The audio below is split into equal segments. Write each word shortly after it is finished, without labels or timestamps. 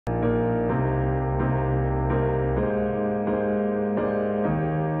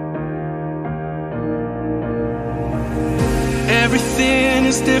Everything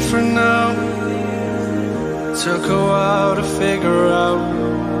is different now. Took a while to figure out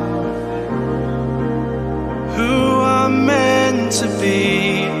who I'm meant to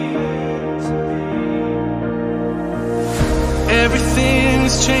be. Everything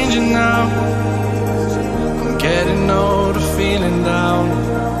is changing now. I'm getting older, feeling down,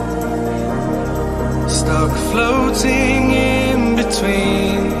 stuck floating in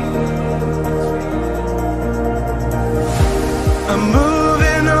between. I'm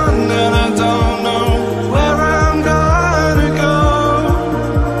moving on and I don't know where I'm gonna go,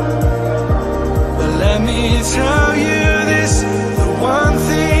 but let me tell you this, the one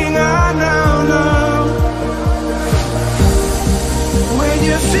thing I now know. When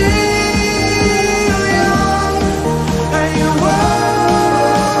you feel young and your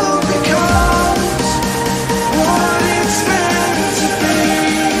world becomes what it's meant to be,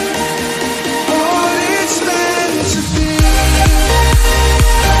 what it's meant to be.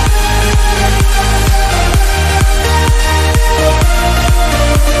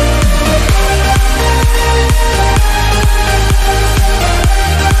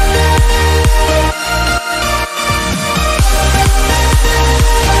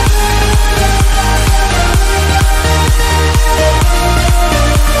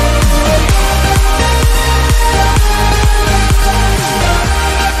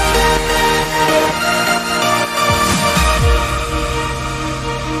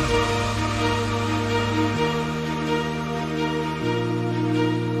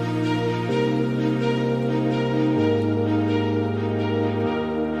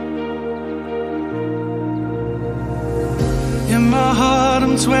 In my heart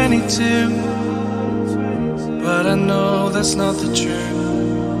I'm 22, but I know that's not the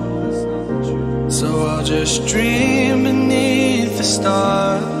truth. So I'll just dream beneath the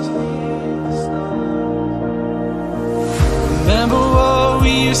stars. Remember what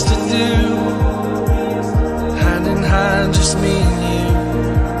we used to do,